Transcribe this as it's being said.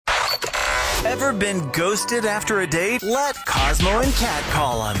Ever been ghosted after a date? Let Cosmo and Kat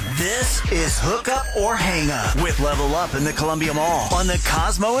call them. This is Hook Up or Hang Up with Level Up in the Columbia Mall on the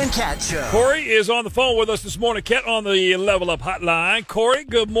Cosmo and Kat Show. Corey is on the phone with us this morning. Kat on the Level Up hotline. Corey,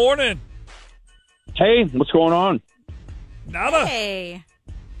 good morning. Hey, what's going on? Nada. Hey,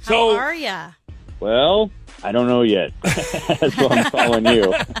 So- how are ya? Well, I don't know yet. That's why I'm calling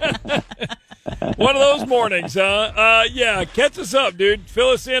you. One of those mornings, huh? Yeah, catch us up, dude. Fill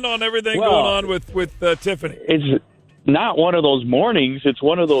us in on everything going on with Tiffany. It's not one of those mornings. It's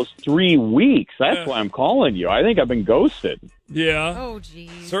one of those 3 weeks. That's why I'm calling you. I think I've been ghosted. Yeah. Oh,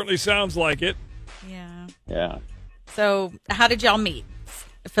 geez. Certainly sounds like it. Yeah. Yeah. So, how did y'all meet?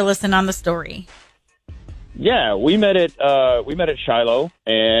 Fill us in on the story. Yeah, we met at Shiloh,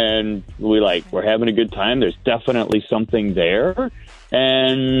 and we're having a good time. There's definitely something there,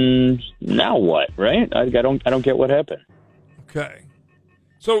 and now what? Right? I don't get what happened. Okay.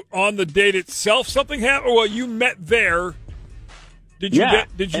 So on the date itself, something happened. Well, you met there. Did you?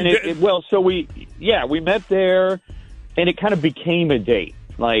 Yeah. We met there, and it kind of became a date.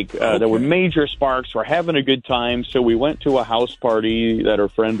 There were major sparks. We're having a good time, so we went to a house party that her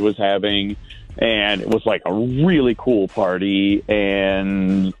friend was having. And it was like a really cool party,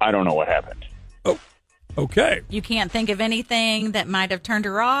 and I don't know what happened. Oh, okay. You can't think of anything that might have turned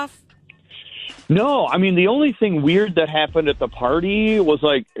her off? No, I mean, the only thing weird that happened at the party was,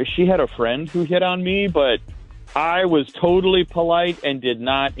 she had a friend who hit on me, but I was totally polite and did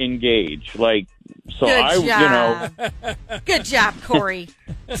not engage. Good job. Good job, Corey.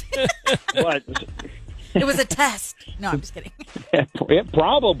 But... It was a test. No, I'm just kidding.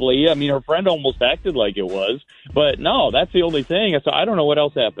 Probably. I mean, her friend almost acted like it was. But no, that's the only thing. So I don't know what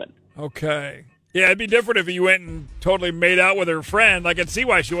else happened. Okay. Yeah, it'd be different if you went and totally made out with her friend. I can see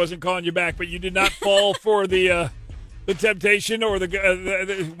why she wasn't calling you back, but you did not fall for the temptation or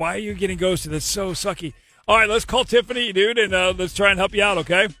the why are you getting ghosted? That's so sucky. All right, let's call Tiffany, dude, and let's try and help you out,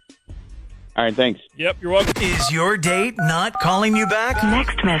 okay? All right, thanks. Yep, you're welcome. Is your date not calling you back?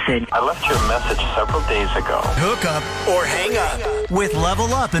 Next message. I left you a message several days ago. Hook Up or Hang Up with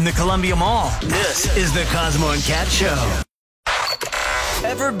Level Up in the Columbia Mall. This is the Cosmo and Kat Show.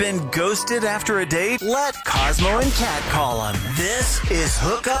 Ever been ghosted after a date? Let Cosmo and Kat call them. This is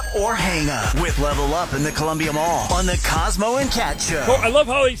Hook Up or Hang Up with Level Up in the Columbia Mall on the Cosmo and Kat Show. I love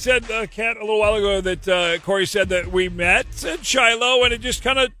how he said, Kat, a little while ago that Corey said that we met at Shiloh and it just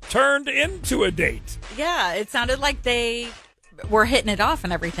kind of turned into a date. Yeah, it sounded like they were hitting it off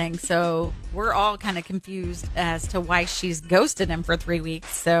and everything. So we're all kind of confused as to why she's ghosted him for 3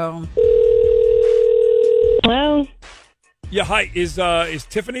 weeks. So, Hello. Yeah, hi. Is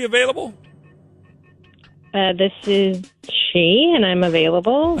Tiffany available? This is she, and I'm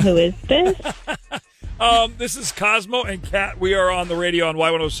available. Who is this? This is Cosmo and Kat. We are on the radio on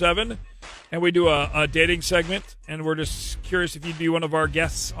Y107, and we do a dating segment, and we're just curious if you'd be one of our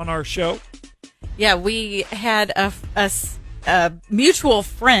guests on our show. yeah, we had a mutual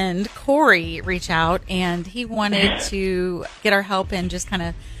friend, Corey, reach out, and he wanted to get our help in just kind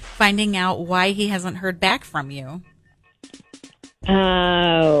of finding out why he hasn't heard back from you.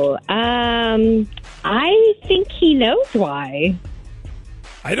 Oh, I think he knows why.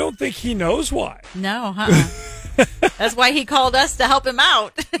 I don't think he knows why. No, That's why he called us to help him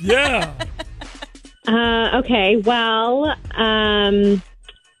out. Yeah. Okay, well,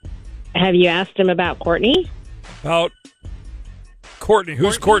 have you asked him about Courtney? About Courtney.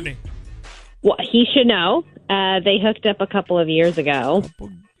 Who's Courtney? Well, he should know. They hooked up a couple of years ago.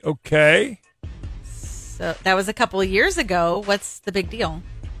 Okay. So that was a couple of years ago. What's the big deal?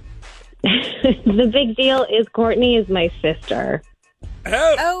 The big deal is Courtney is my sister.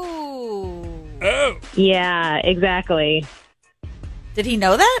 Oh. Yeah, exactly. Did he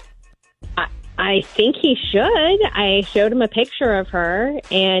know that? I think he should. I showed him a picture of her,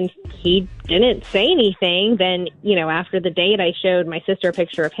 and he didn't say anything. Then, after the date, I showed my sister a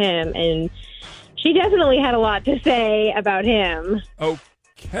picture of him, and she definitely had a lot to say about him.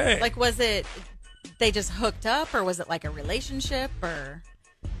 Okay. Like, was it they just hooked up, or was it like a relationship, or?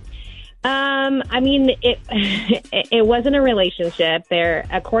 I mean, it wasn't a relationship.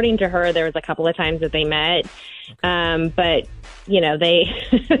 According to her, there was a couple of times that they met, but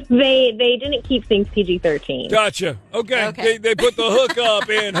they didn't keep things PG-13. Gotcha. Okay. They put the hook up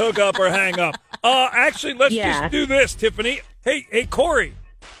in Hook Up or Hang Up. Actually, let's just do this, Tiffany. Hey, Corey.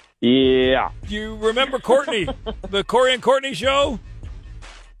 Yeah. Do you remember Courtney, the Corey and Courtney show?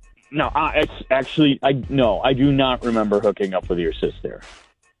 No, I do not remember hooking up with your sister.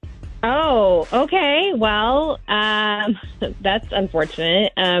 Oh, okay. Well, that's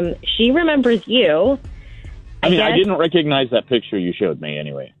unfortunate. She remembers you. I didn't recognize that picture you showed me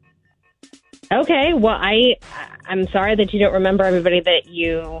anyway. Okay, well, I'm sorry that you don't remember everybody that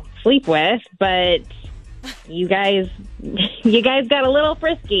you sleep with, but you guys got a little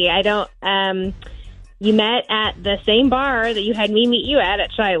frisky. You met at the same bar that you had me meet you at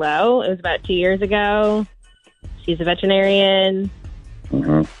Shiloh. It was about 2 years ago. She's a veterinarian.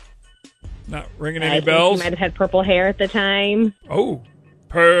 Mm-hmm. Not ringing any bells? She might have had purple hair at the time. Oh,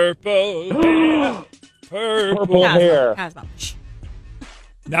 purple hair. Purple hair. Cosmo.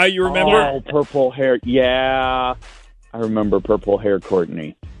 Now you remember? Oh, purple hair. Yeah. I remember purple hair,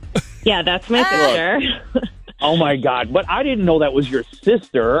 Courtney. Yeah, that's my sister. Oh, my God. But I didn't know that was your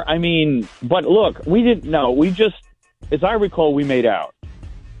sister. I mean, but look, we didn't know. We just, as I recall, we made out.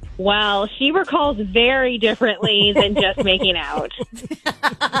 Well, she recalls very differently than just making out.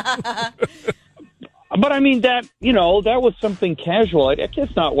 But I mean, that was something casual.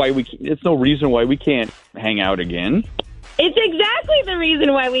 It's not why it's no reason why we can't hang out again. It's exactly the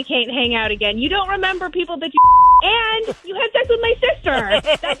reason why we can't hang out again. You don't remember people that you and you had sex with my sister.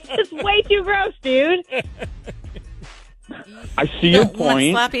 That's just way too gross, dude. I see your Want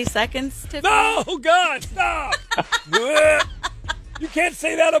point. sloppy seconds, Tiffany? No, God, stop. You can't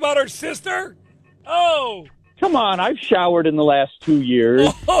say that about her sister. Oh. Come on, I've showered in the last 2 years.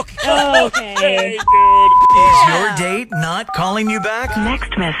 Okay. Dude. Is your date not calling you back?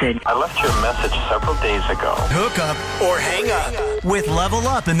 Next message. I left you a message several days ago. Hook up or hang up with Level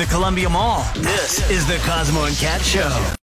Up in the Columbia Mall. This is the Cosmo and Cat Show.